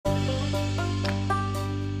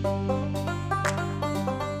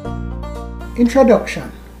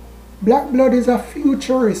Introduction. Black Blood is a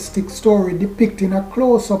futuristic story depicting a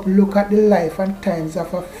close-up look at the life and times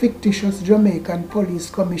of a fictitious Jamaican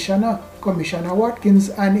police commissioner, Commissioner Watkins,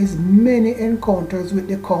 and his many encounters with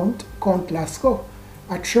the Count Lasco,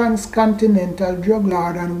 a transcontinental drug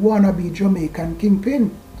lord and wannabe Jamaican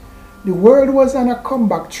kingpin. The world was on a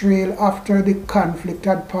comeback trail after the conflict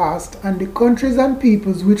had passed, and the countries and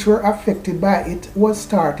peoples which were affected by it was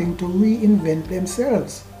starting to reinvent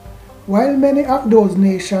themselves. While many of those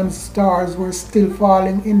nations' stars were still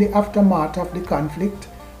falling in the aftermath of the conflict,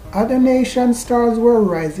 other nations' stars were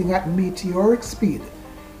rising at meteoric speed.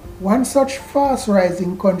 One such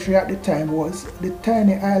fast-rising country at the time was the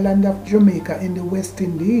tiny island of Jamaica in the West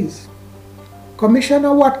Indies.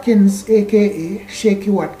 Commissioner Watkins, aka Shaky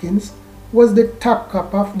Watkins, was the top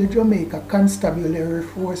cop of the Jamaica Constabulary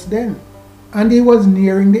Force then, and he was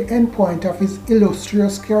nearing the end point of his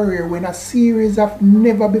illustrious career when a series of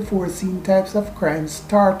never-before-seen types of crimes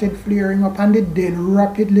started flaring up on the then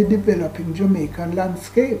rapidly developing Jamaican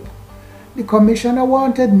landscape. The commissioner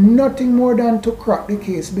wanted nothing more than to crack the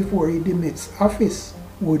case before he demits office.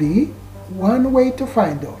 Would he? One way to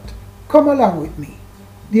find out. Come along with me.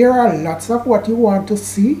 There are lots of what you want to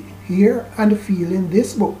see, hear, and feel in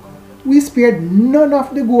this book. We spared none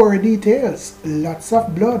of the gory details. Lots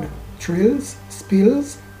of blood, thrills,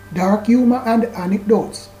 spills, dark humor, and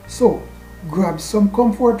anecdotes. So, grab some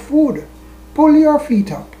comfort food, pull your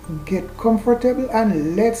feet up, get comfortable,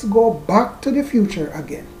 and let's go back to the future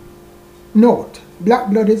again. Note: Black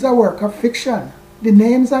Blood is a work of fiction. The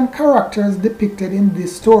names and characters depicted in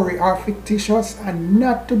this story are fictitious and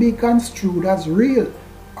not to be construed as real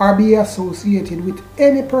or be associated with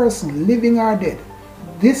any person, living or dead.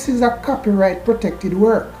 This is a copyright protected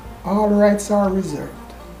work. All rights are reserved.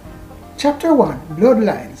 Chapter 1: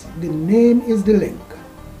 Bloodlines. The name is the link.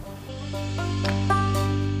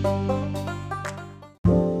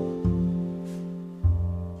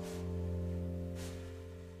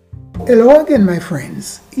 Hello again, my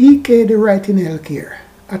friends. EK the Writing Elk here,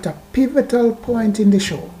 at a pivotal point in the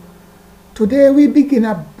show. Today we begin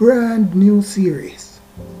a brand new series.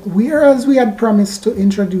 Whereas we had promised to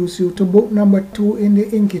introduce you to book number 2 in the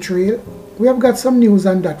Inky Trail, we have got some news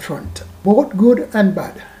on that front, both good and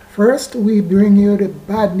bad. First, we bring you the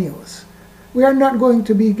bad news. We are not going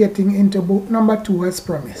to be getting into book number 2 as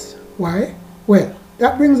promised. Why? Well,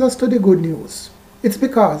 that brings us to the good news. It's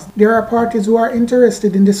because there are parties who are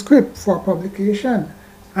interested in the script for publication,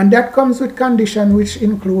 and that comes with condition which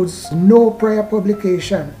includes no prior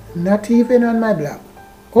publication, not even on my blog.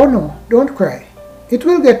 Oh no, don't cry. It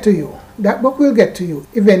will get to you. That book will get to you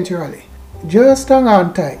eventually. Just hang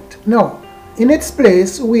on tight. Now, in its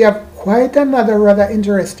place, we have quite another rather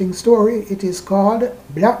interesting story. It is called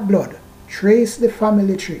Black Blood, Trace the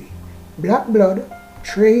Family Tree. Black Blood,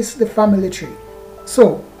 Trace the Family Tree.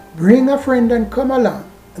 So, bring a friend and come along.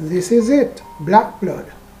 This is it. Black Blood,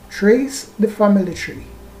 Trace the Family Tree.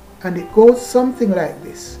 And it goes something like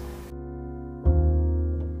this.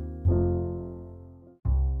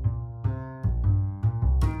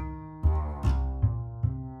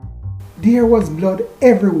 There was blood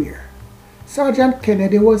everywhere. Sergeant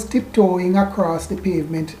Kennedy was tiptoeing across the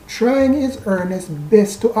pavement, trying his earnest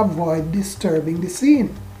best to avoid disturbing the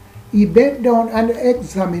scene. He bent down and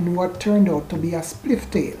examined what turned out to be a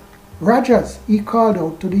spliff tail. "Rogers," he called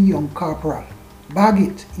out to the young corporal. "Bag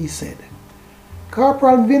it," he said.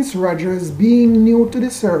 Corporal Vince Rogers, being new to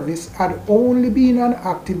the service, had only been on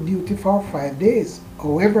active duty for 5 days.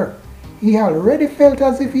 However, he already felt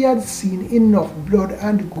as if he had seen enough blood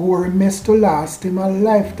and gory mess to last him a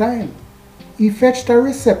lifetime. He fetched a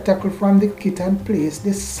receptacle from the kit and placed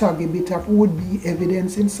the soggy bit of would-be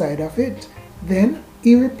evidence inside of it. Then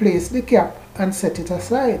he replaced the cap and set it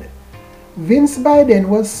aside. Vince by then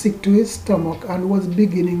was sick to his stomach and was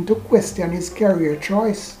beginning to question his career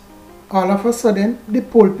choice. All of a sudden, the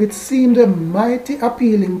pulpit seemed mighty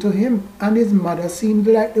appealing to him, and his mother seemed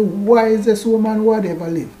like the wisest woman who had ever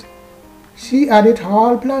lived. She had it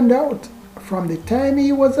all planned out. From the time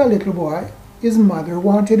he was a little boy, his mother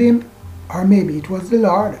wanted him, or maybe it was the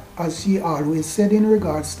Lord, as she always said in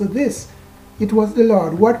regards to this. It was the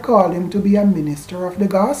Lord who had called him to be a minister of the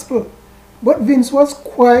gospel. But Vince was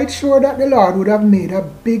quite sure that the Lord would have made a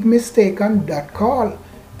big mistake on that call.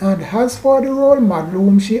 And as for the role model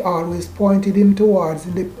whom she always pointed him towards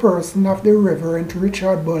in the person of the Reverend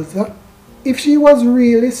Richard Bulzer, if she was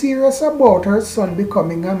really serious about her son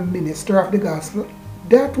becoming a minister of the gospel,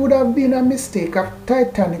 that would have been a mistake of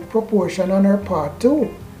titanic proportion on her part too,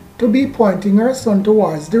 to be pointing her son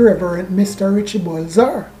towards the Reverend Mr. Richie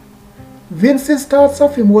Bulzer. Vince's thoughts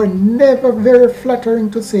of him were never very flattering,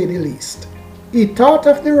 to say the least. He thought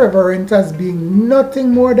of the reverend as being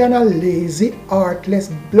nothing more than a lazy, heartless,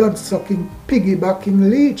 blood-sucking, piggybacking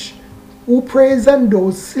leech who preys on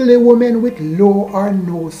those silly women with low or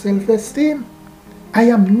no self-esteem. "I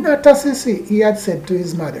am not a sissy," he had said to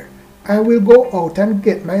his mother. "I will go out and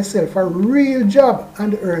get myself a real job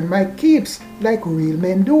and earn my keeps like real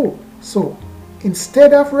men do." So,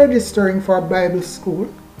 instead of registering for Bible school,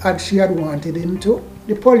 as she had wanted him to,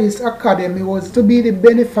 the police academy was to be the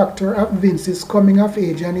benefactor of Vince's coming of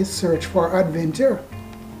age and his search for adventure.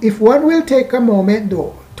 If one will take a moment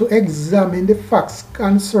though to examine the facts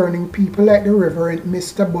concerning people like the Reverend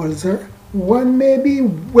Mr. Bulzer, one may be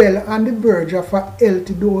well on the verge of a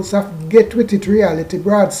healthy dose of get-with-it reality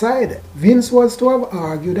broadside. Vince was to have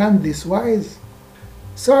argued on this wise.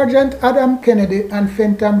 Sergeant Adam Kennedy and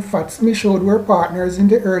Fenton Fats Michaud were partners in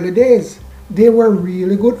the early days. They were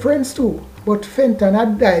really good friends too, but Fenton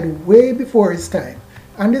had died way before his time,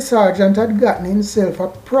 and the sergeant had gotten himself a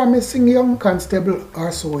promising young constable,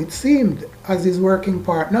 or so it seemed, as his working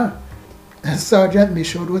partner. Sergeant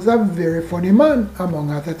Michaud was a very funny man,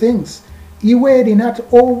 among other things. He weighed in at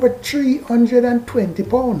over 320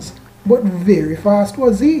 pounds, but very fast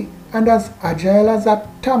was he, and as agile as a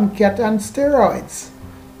tomcat on steroids.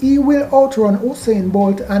 He will outrun Usain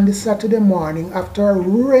Bolt on the Saturday morning after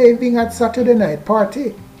raving at Saturday night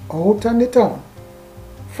party out on the town.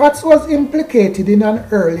 Fats was implicated in an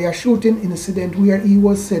earlier shooting incident where he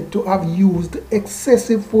was said to have used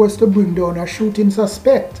excessive force to bring down a shooting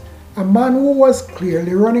suspect, a man who was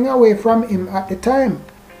clearly running away from him at the time.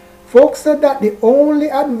 Folks said that the only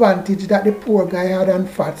advantage that the poor guy had on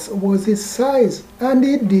Fats was his size, and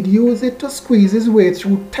he did use it to squeeze his way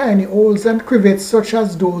through tiny holes and crevices such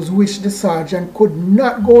as those which the sergeant could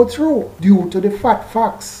not go through due to the fat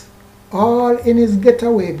facts, all in his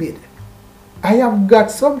getaway bid. "I have got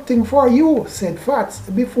something for you," said Fats,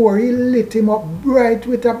 before he lit him up bright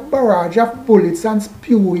with a barrage of bullets and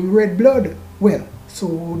spewing red blood. Well,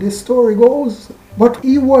 so the story goes. But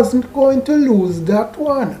he wasn't going to lose that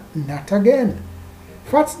one, not again.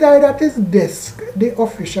 Fats died at his desk, the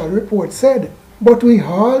official report said. But we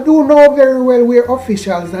all do know very well where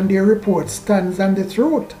officials and their reports stands on the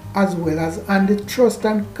truth, as well as on the trust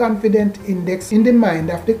and confidence index in the mind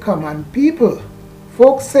of the common people.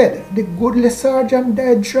 Folks said the goodly sergeant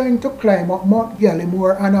died trying to climb up Mount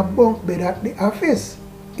Gallimore on a bunk bed at the office.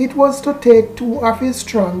 It was to take two of his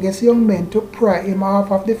strongest young men to pry him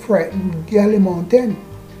off of the frightened Galley Mountain.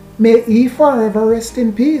 May he forever rest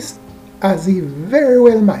in peace, as he very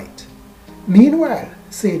well might. Meanwhile,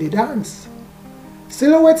 Sadie danced.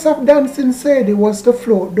 Silhouettes of dancing Sadie was to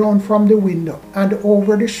float down from the window and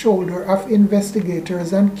over the shoulder of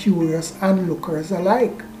investigators and curious onlookers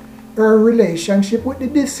alike. Her relationship with the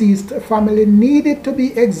deceased family needed to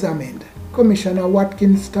be examined, Commissioner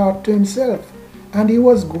Watkins thought to himself. And he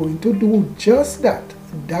was going to do just that,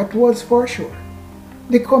 that was for sure.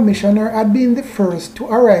 The commissioner had been the first to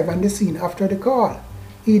arrive on the scene after the call.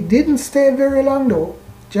 He didn't stay very long though,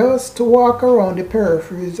 just to walk around the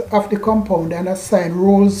peripheries of the compound and assign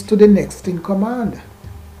roles to the next in command.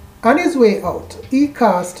 On his way out, he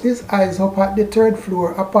cast his eyes up at the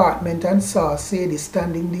third-floor apartment and saw Sadie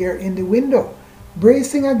standing there in the window,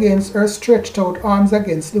 bracing against her stretched-out arms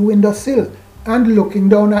against the windowsill and looking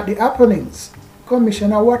down at the happenings.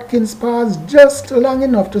 Commissioner Watkins paused just long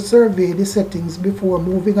enough to survey the settings before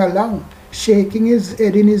moving along, shaking his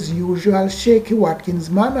head in his usual shaky Watkins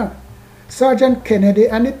manner. Sergeant Kennedy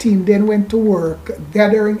and the team then went to work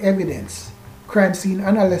gathering evidence. Crime scene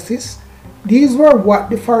analysis. These were what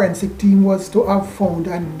the forensic team was to have found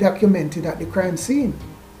and documented at the crime scene.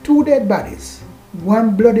 2 dead bodies,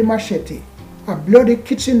 1 bloody machete, a bloody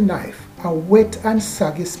kitchen knife, a wet and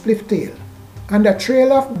saggy spliff tail, and a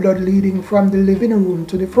trail of blood leading from the living room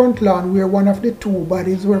to the front lawn where one of the 2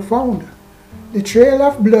 bodies were found. The trail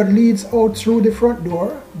of blood leads out through the front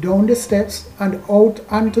door, down the steps, and out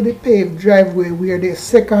onto the paved driveway where the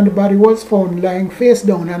second body was found lying face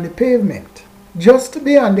down on the pavement, just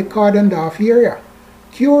beyond the cordoned-off area.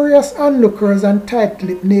 Curious onlookers and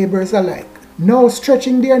tight-lipped neighbors alike, now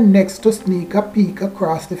stretching their necks to sneak a peek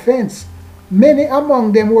across the fence. Many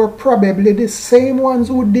among them were probably the same ones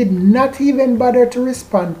who did not even bother to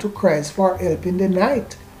respond to cries for help in the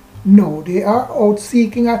night. Now they are out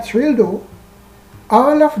seeking a thrill though.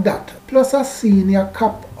 All of that, plus a senior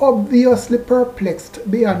cop obviously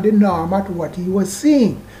perplexed beyond the norm at what he was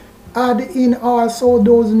seeing. Add in also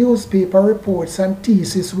those newspaper reports and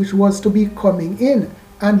theses which was to be coming in,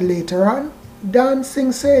 and later on,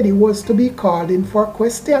 Dancing Sadie was to be called in for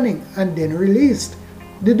questioning and then released.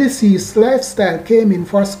 The deceased's lifestyle came in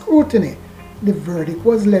for scrutiny. The verdict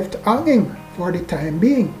was left hanging for the time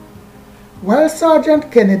being. While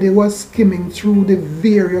Sergeant Kennedy was skimming through the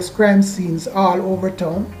various crime scenes all over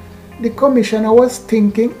town, the commissioner was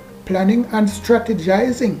thinking, planning and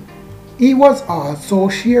strategizing. He was also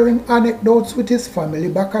sharing anecdotes with his family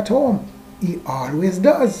back at home. He always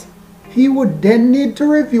does. He would then need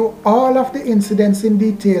to review all of the incidents in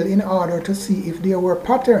detail in order to see if there were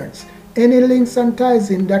patterns. Any links and ties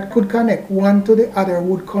in that could connect one to the other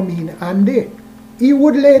would come in handy. He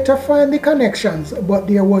would later find the connections, but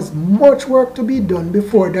there was much work to be done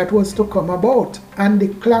before that was to come about, and the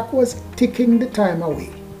clock was ticking the time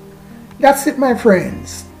away. That's it, my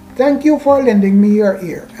friends. Thank you for lending me your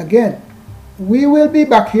ear again. We will be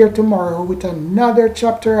back here tomorrow with another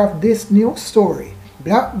chapter of this new story,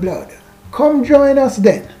 Black Blood. Come join us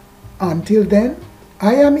then. Until then,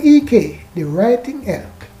 I am EK, the Writing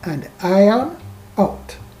Elk, and I am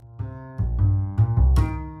out.